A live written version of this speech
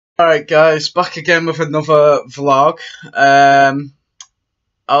Alright guys, back again with another vlog. I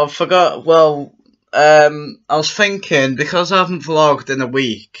forgot, I was thinking, because I haven't vlogged in a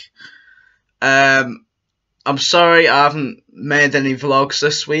week, I'm sorry I haven't made any vlogs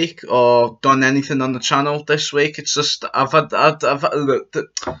this week, or done anything on the channel this week. It's just, fucking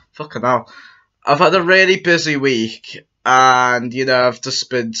hell. I've had a really busy week, and, I've just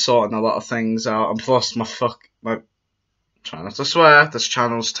been sorting a lot of things out, and plus trying not to swear, this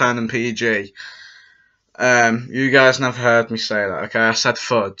channel's turning PG. You guys never heard me say that, okay? I said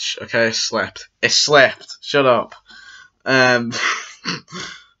fudge, okay? It slipped. It slipped. Shut up. Yeah,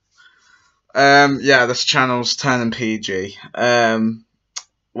 this channel's turning PG. Whenever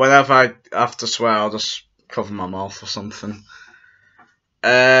I have to swear, I'll just cover my mouth or something.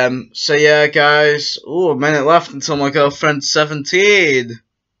 So yeah, guys. Ooh, a minute left until my girlfriend's 17.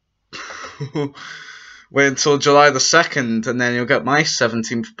 Wait until July the 2nd, and then you'll get my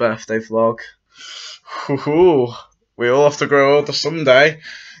 17th birthday vlog. We all have to grow older someday.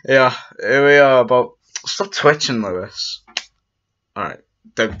 Yeah, here we are. But stop twitching, Lewis. Alright,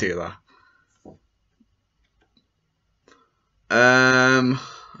 don't do that.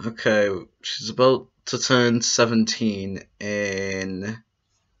 Okay, she's about to turn 17 in...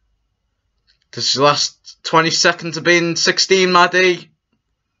 This is your last 20 seconds of being 16, Maddie.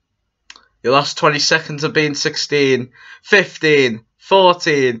 Your last 20 seconds of being 16. 15,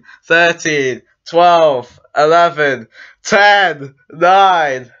 14, 13, 12, 11, 10,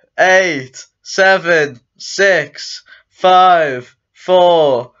 9, 8, 7, 6, 5,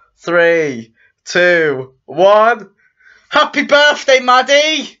 4, 3, 2, 1. Happy birthday,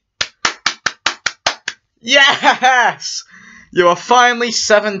 Maddie! Yes! You are finally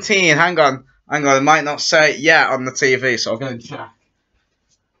 17. Hang on. It might not say it yet on the TV, so I'm going to check.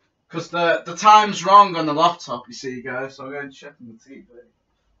 Because the time's wrong on the laptop, you see, guys, so I'm going to check on the TV.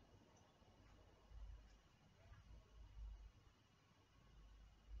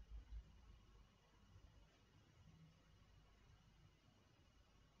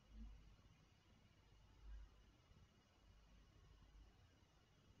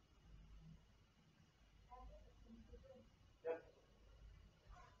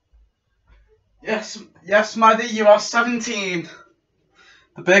 Yes, Maddie, you are 17.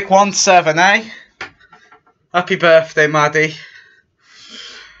 The big 1-7, eh? Happy birthday, Maddie.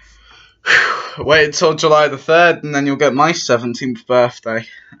 Wait until July the 3rd, and then you'll get my 17th birthday.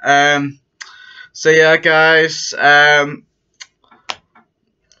 So yeah, guys, I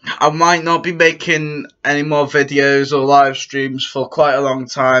might not be making any more videos or live streams for quite a long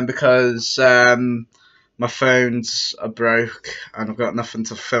time because my phones are broke and I've got nothing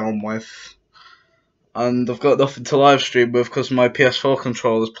to film with. And I've got nothing to live stream with because my PS4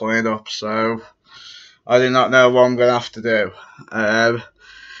 controller's playing up, so I do not know what I'm going to have to do.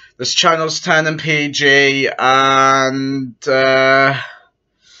 This channel's turning PG, and yeah,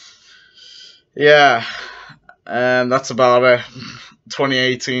 that's about it.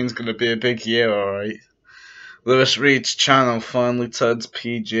 2018 is going to be a big year, alright. Lewis Reed's channel finally turns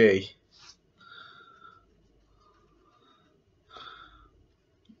PG.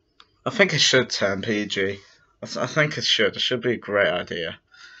 I think it should turn PG. I think it should. It should be a great idea.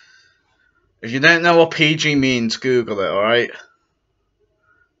 If you don't know what PG means, Google it, alright?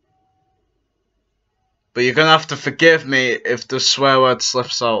 But you're going to have to forgive me if the swear word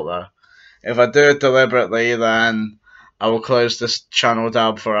slips out there. If I do it deliberately, then I will close this channel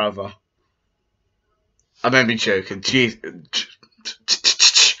down forever. I may be joking. Jeez.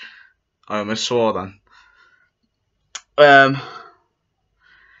 I almost swore then.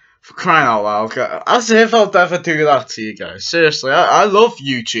 For crying out loud, as if I'll ever do that to you guys. Seriously, I love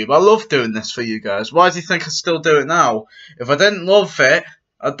YouTube. I love doing this for you guys. Why do you think I still do it now? If I didn't love it,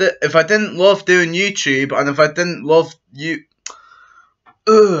 if I didn't love doing YouTube, and if I didn't love you...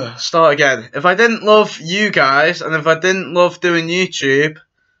 start again. If I didn't love you guys, and if I didn't love doing YouTube,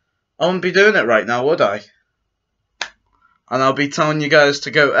 I wouldn't be doing it right now, would I? And I'll be telling you guys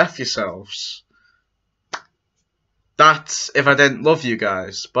to go F yourselves. That's if I didn't love you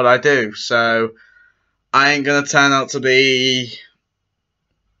guys, but I do, so I ain't gonna turn out to be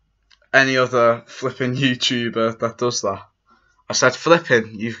any other flipping YouTuber that does that. I said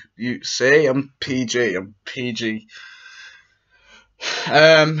flipping, you see, I'm PG.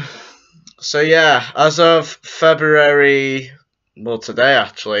 So yeah, as of February, well today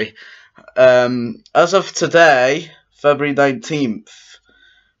actually, as of today, February 19th,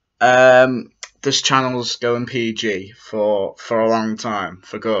 this channel's going PG for a long time,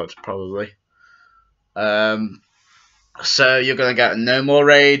 for good, probably. So you're gonna get no more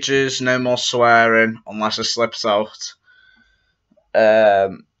rages, no more swearing, unless it slips out.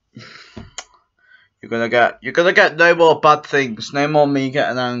 You're gonna get no more bad things, no more me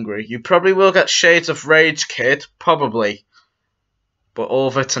getting angry. You probably will get shades of Rage Kid, probably, but all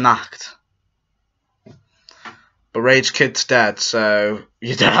of it's an act. But Rage Kid's dead, so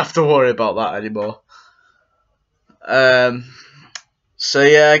you don't have to worry about that anymore. So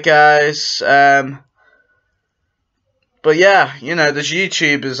yeah, guys. But yeah, you know, there's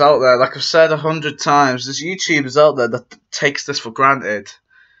YouTubers out there, like I've said 100 times, there's YouTubers out there that takes this for granted,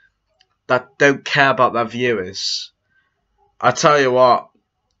 that don't care about their viewers. I tell you what,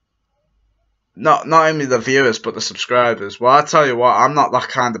 not only the viewers, but the subscribers. Well, I tell you what, I'm not that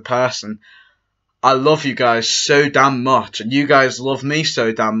kind of person. I love you guys so damn much, and you guys love me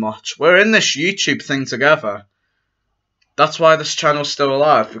so damn much. We're in this YouTube thing together. That's why this channel's still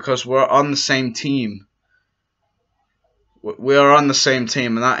alive, because we're on the same team. We are on the same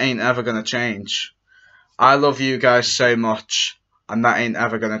team, and that ain't ever gonna change. I love you guys so much, and that ain't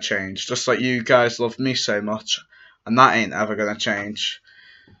ever gonna change. Just like you guys love me so much, and that ain't ever gonna change.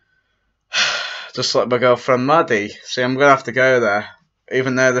 Just like my girlfriend Maddie. See, I'm gonna have to go there,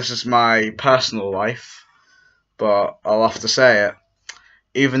 even though this is my personal life, but I'll have to say it.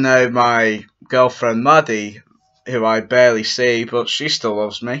 Even though my girlfriend Maddie, who I barely see, but she still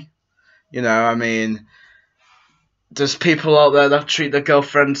loves me. You know, I mean, there's people out there that treat their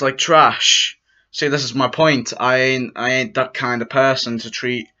girlfriends like trash. See, this is my point. I ain't that kind of person to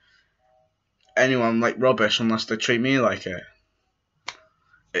treat anyone like rubbish unless they treat me like it.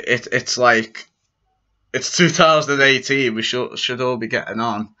 It's like, it's 2018. We should all be getting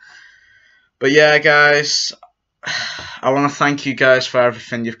on. But yeah, guys, I want to thank you guys for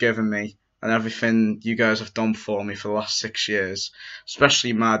everything you've given me and everything you guys have done for me for the last 6 years,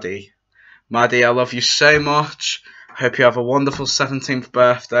 especially Maddie. Maddie, I love you so much. I hope you have a wonderful 17th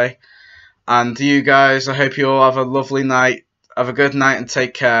birthday. And you guys, I hope you all have a lovely night. Have a good night and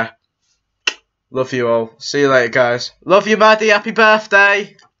take care. Love you all. See you later, guys. Love you, Maddie. Happy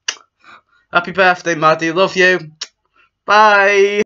birthday. Happy birthday, Maddie. Love you. Bye.